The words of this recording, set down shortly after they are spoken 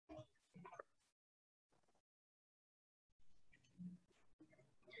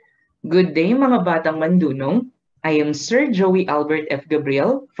Good day mga batang Mandunong. I am Sir Joey Albert F.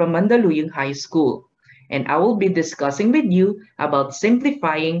 Gabriel from Mandaluyong High School, and I will be discussing with you about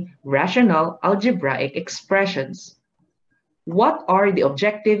simplifying rational algebraic expressions. What are the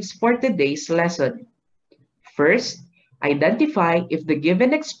objectives for today's lesson? First, identify if the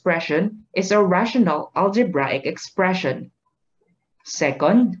given expression is a rational algebraic expression.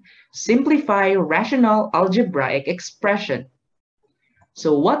 Second, simplify rational algebraic expression.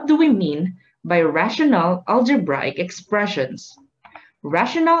 So what do we mean by rational algebraic expressions?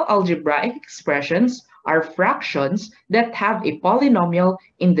 Rational algebraic expressions are fractions that have a polynomial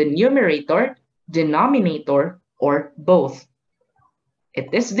in the numerator, denominator, or both.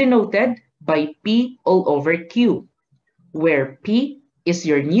 It is denoted by P all over Q, where P is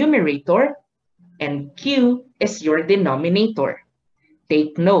your numerator and Q is your denominator.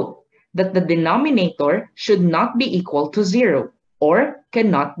 Take note that the denominator should not be equal to 0 or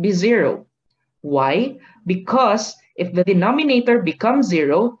cannot be 0. Why? Because if the denominator becomes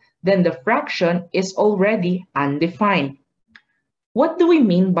 0, then the fraction is already undefined. What do we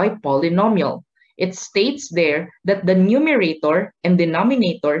mean by polynomial? It states there that the numerator and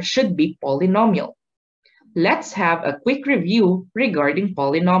denominator should be polynomial. Let's have a quick review regarding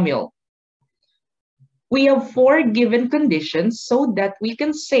polynomial. We have 4 given conditions so that we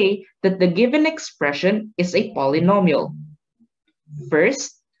can say that the given expression is a polynomial.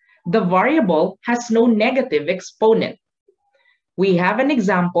 First, the variable has no negative exponent. We have an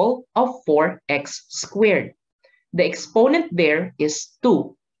example of 4x squared. The exponent there is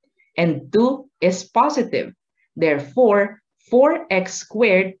 2, and 2 is positive. Therefore, 4x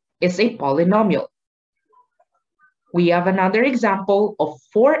squared is a polynomial. We have another example of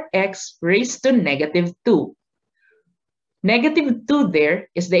 4x raised to negative 2. Negative 2 there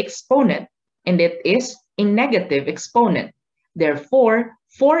is the exponent, and it is a negative exponent. Therefore,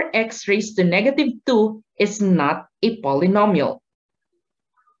 4x raised to negative 2 is not a polynomial.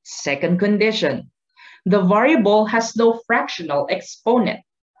 Second condition, the variable has no fractional exponent.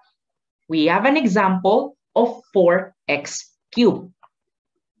 We have an example of 4x cubed.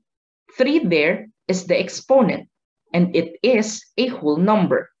 3 there is the exponent, and it is a whole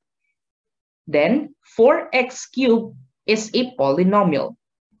number. Then 4x cubed is a polynomial.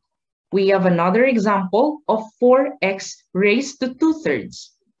 We have another example of 4x raised to 2/3.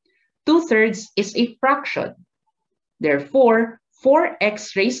 2/3 is a fraction. Therefore,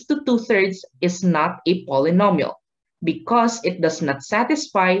 4x raised to 2/3 is not a polynomial because it does not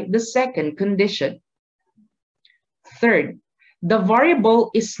satisfy the second condition. Third, the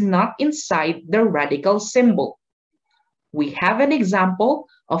variable is not inside the radical symbol. We have an example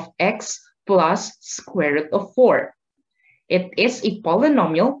of x plus square root of 4. It is a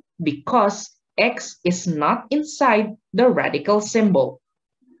polynomial because x is not inside the radical symbol.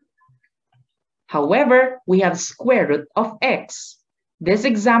 However, we have square root of x. This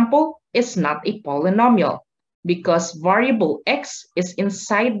example is not a polynomial because variable x is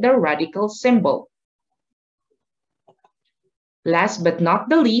inside the radical symbol. Last but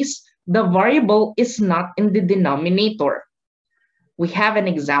not the least, the variable is not in the denominator. We have an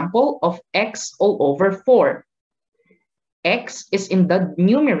example of x all over 4. X is in the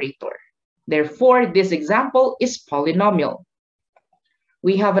numerator. Therefore, this example is polynomial.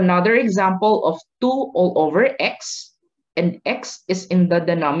 We have another example of 2 all over x, and x is in the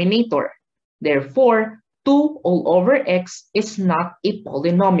denominator. Therefore, 2 all over x is not a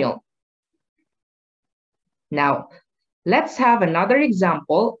polynomial. Now, let's have another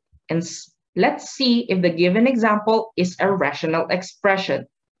example and let's see if the given example is a rational expression.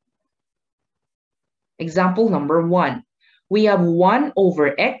 Example number 1. We have 1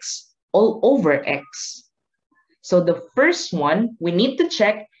 over x all over x. So the first one, we need to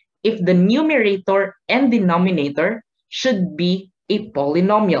check if the numerator and denominator should be a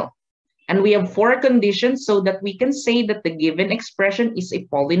polynomial. And we have 4 conditions so that we can say that the given expression is a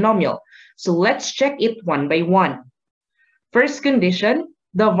polynomial. So let's check it one by one. First condition,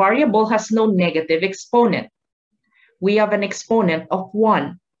 the variable has no negative exponent. We have an exponent of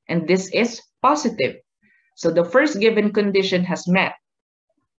 1, and this is positive. So the first given condition has met.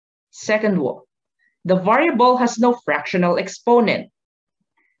 Second one, the variable has no fractional exponent.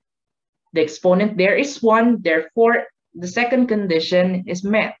 The exponent there is 1, therefore the second condition is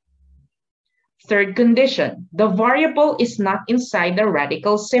met. Third condition, the variable is not inside the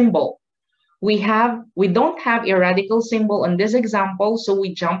radical symbol. We don't have a radical symbol on this example, so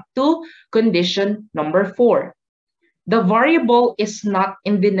we jump to condition number 4. The variable is not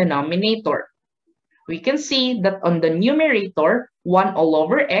in the denominator. We can see that on the numerator, 1 all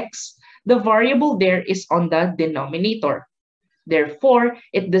over x, the variable there is on the denominator. Therefore,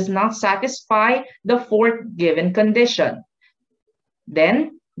 it does not satisfy the fourth given condition.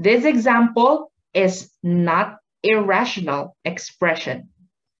 Then, this example is not a rational expression.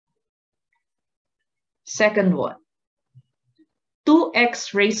 Second one,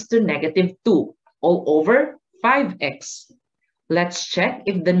 2x raised to negative 2 all over 5x. Let's check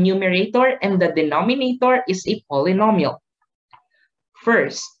if the numerator and the denominator is a polynomial.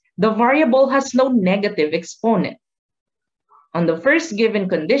 First, the variable has no negative exponent. On the first given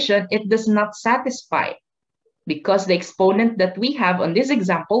condition, it does not satisfy because the exponent that we have on this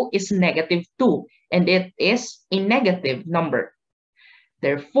example is negative 2 and it is a negative number.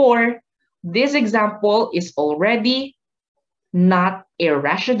 Therefore, this example is already not a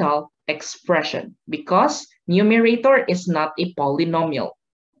rational expression because numerator is not a polynomial.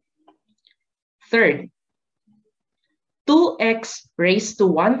 Third, 2x raised to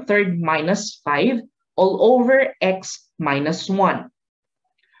 1/3 minus 5 all over x minus 1.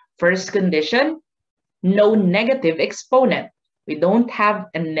 First condition, no negative exponent. We don't have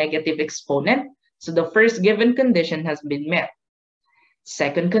a negative exponent, so the first given condition has been met.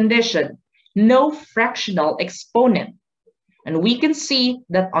 Second condition, no fractional exponent. And we can see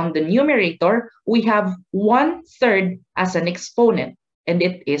that on the numerator, we have 1/3 as an exponent, and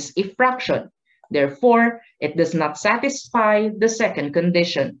it is a fraction. Therefore, it does not satisfy the second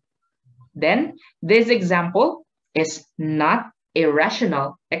condition. Then, this example is not a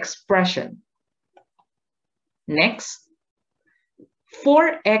rational expression. Next,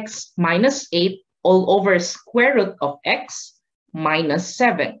 4x minus 8 all over square root of x minus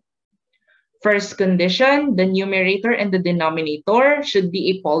 7. First condition, the numerator and the denominator should be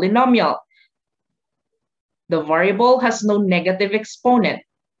a polynomial. The variable has no negative exponent.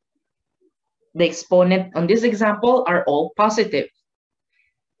 The exponent on this example are all positive.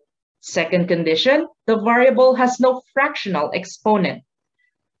 Second condition, the variable has no fractional exponent.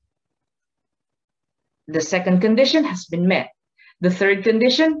 The second condition has been met. The third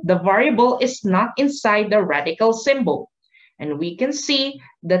condition, the variable is not inside the radical symbol. And we can see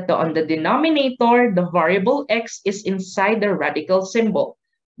that on the denominator, the variable x is inside the radical symbol.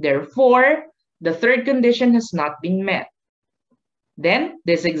 Therefore, the third condition has not been met. Then,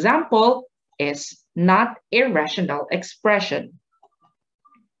 this example is not a rational expression.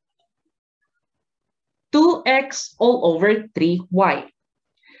 2x all over 3y.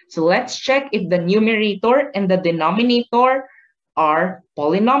 So let's check if the numerator and the denominator are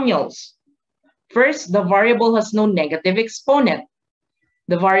polynomials. First, the variable has no negative exponent.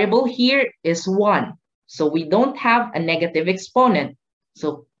 The variable here is 1. So we don't have a negative exponent.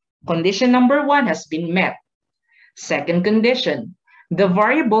 So condition number 1 has been met. Second condition, the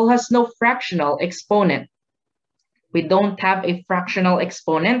variable has no fractional exponent. We don't have a fractional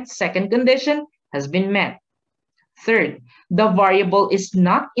exponent. Second condition has been met. Third, the variable is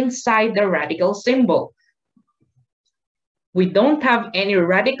not inside the radical symbol. We don't have any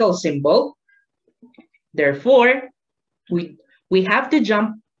radical symbol. Therefore, we have to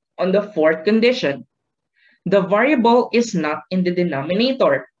jump on the fourth condition. The variable is not in the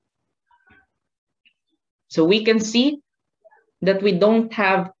denominator. So we can see that we don't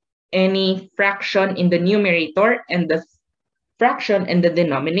have any fraction in the numerator and the fraction in the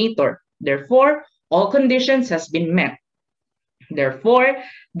denominator. Therefore, all conditions has been met. Therefore,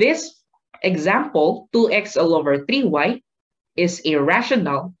 this example, 2x all over 3y, is a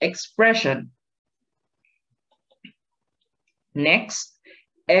rational expression. Next,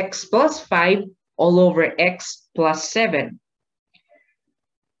 x plus 5 all over x plus 7.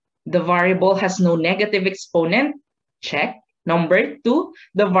 The variable has no negative exponent. Check. Number 2,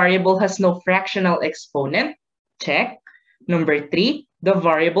 the variable has no fractional exponent. Check. Number 3, the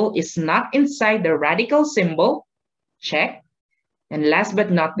variable is not inside the radical symbol. Check. And last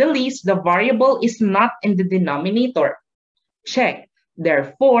but not the least, the variable is not in the denominator. Check.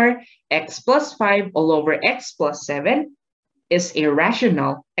 Therefore, x plus 5 all over x plus 7 is a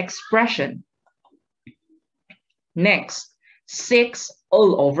rational expression. Next, 6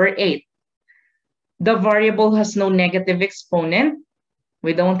 all over 8. The variable has no negative exponent.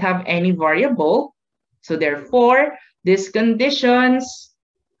 We don't have any variable. So therefore, these conditions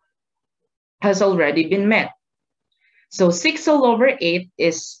has already been met. So 6 all over 8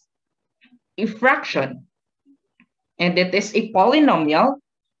 is a fraction. And it is a polynomial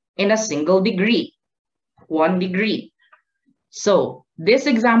in a single degree, 1 degree. So this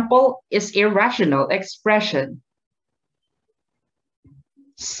example is a rational expression.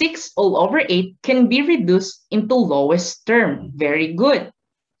 6 all over 8 can be reduced into lowest term. Very good.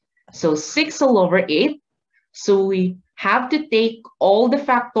 So 6 all over 8. So we have to take all the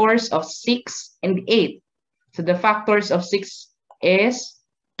factors of 6 and 8. So the factors of 6 is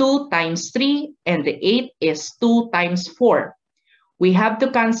 2 times 3, and the 8 is 2 times 4. We have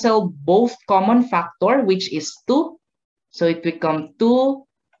to cancel both common factor, which is 2. So it becomes 2,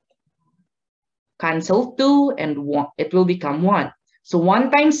 cancel 2, and 1. It will become 1. So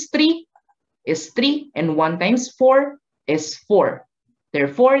 1 times 3 is 3, and 1 times 4 is 4.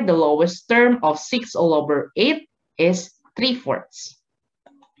 Therefore, the lowest term of 6 all over 8 is 3/4.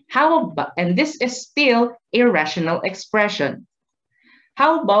 How about, and this is still a rational expression.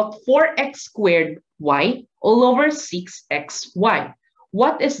 How about 4x squared y all over 6xy?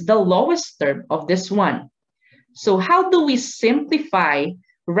 What is the lowest term of this one? So how do we simplify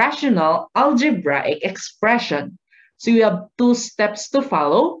rational algebraic expression? So you have 2 steps to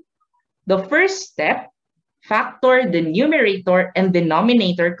follow. The first step, factor the numerator and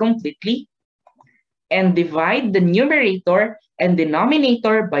denominator completely, and divide the numerator and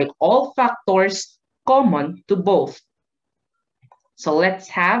denominator by all factors common to both. So let's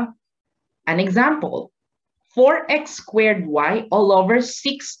have an example. 4x squared y all over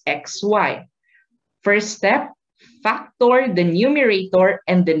 6xy. First step, factor the numerator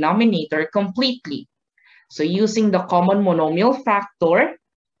and denominator completely. So using the common monomial factor,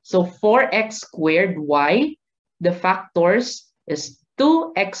 so 4x squared y, the factors is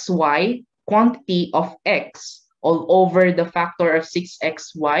 2xy quantity of x all over the factor of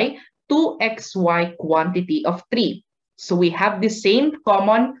 6xy, 2xy quantity of 3. So we have the same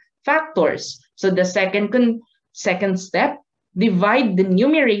common factors. So the second step, divide the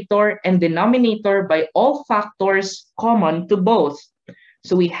numerator and denominator by all factors common to both.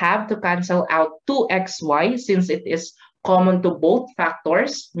 So we have to cancel out 2xy since it is common to both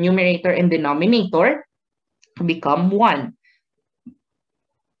factors, numerator and denominator, become 1.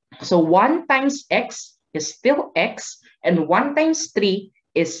 So 1 times x is still x, and 1 times 3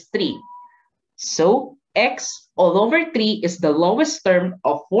 is 3. So x all over 3 is the lowest term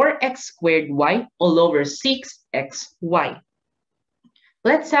of 4x squared y all over 6xy.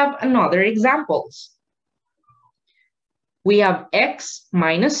 Let's have another examples. We have x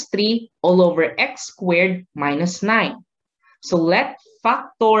minus 3 all over x squared minus 9. So let's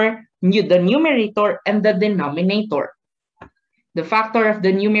factor the numerator and the denominator. The factor of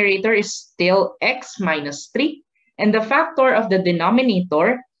the numerator is still x minus 3, and the factor of the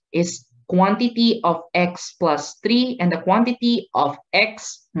denominator is quantity of x plus 3 and the quantity of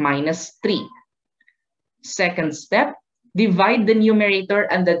x minus 3. Second step, divide the numerator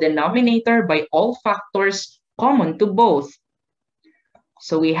and the denominator by all factors common to both.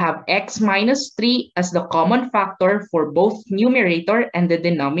 So we have x minus 3 as the common factor for both numerator and the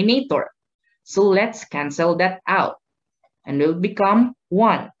denominator. So let's cancel that out, and it will become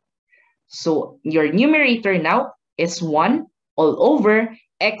 1. So your numerator now is 1 all over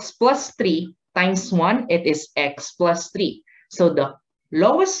x plus 3 times 1, it is x plus 3. So the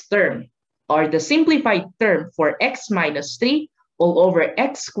lowest term or the simplified term for x minus 3 all over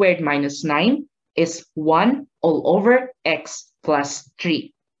x squared minus 9 is 1 all over x plus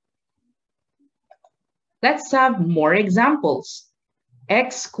 3. Let's have more examples.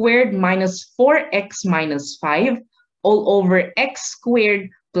 X squared minus 4x minus 5 all over x squared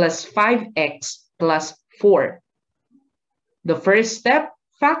plus 5x plus 4. The first step,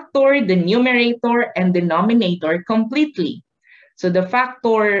 factor the numerator and denominator completely. So the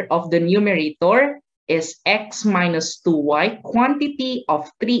factor of the numerator is x minus 2y quantity of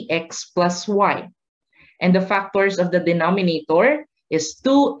 3x plus y. And the factors of the denominator is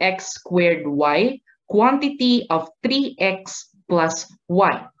 2x squared y quantity of 3x plus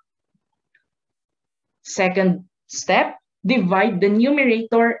y. Second step, divide the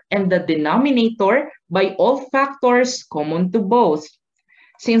numerator and the denominator by all factors common to both.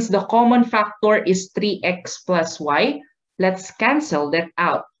 Since the common factor is 3x plus y, let's cancel that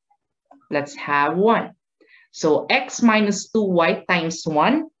out. Let's have 1. So x minus 2y times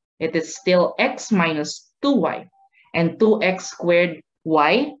 1, it is still x minus 2y. And 2x squared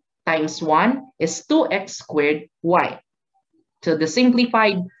y times 1 is 2x squared y. So the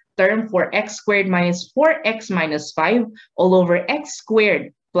simplified term for x squared minus 4x minus 5 all over x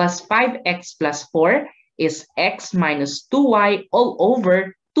squared plus 5x plus 4 is x minus 2y all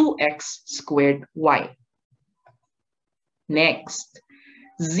over 2x squared y. Next,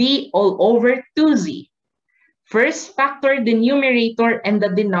 z all over 2z. First, factor the numerator and the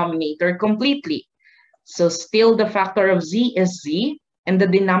denominator completely. So still the factor of z is z, and the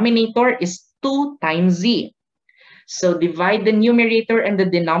denominator is 2 times z. So divide the numerator and the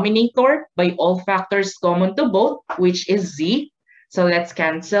denominator by all factors common to both, which is z. So let's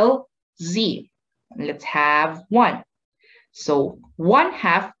cancel z. Let's have 1. So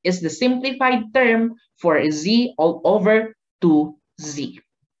 1/2 is the simplified term for z all over to z.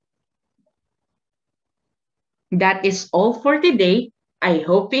 That is all for today. I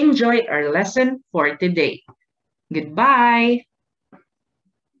hope you enjoyed our lesson for today. Goodbye.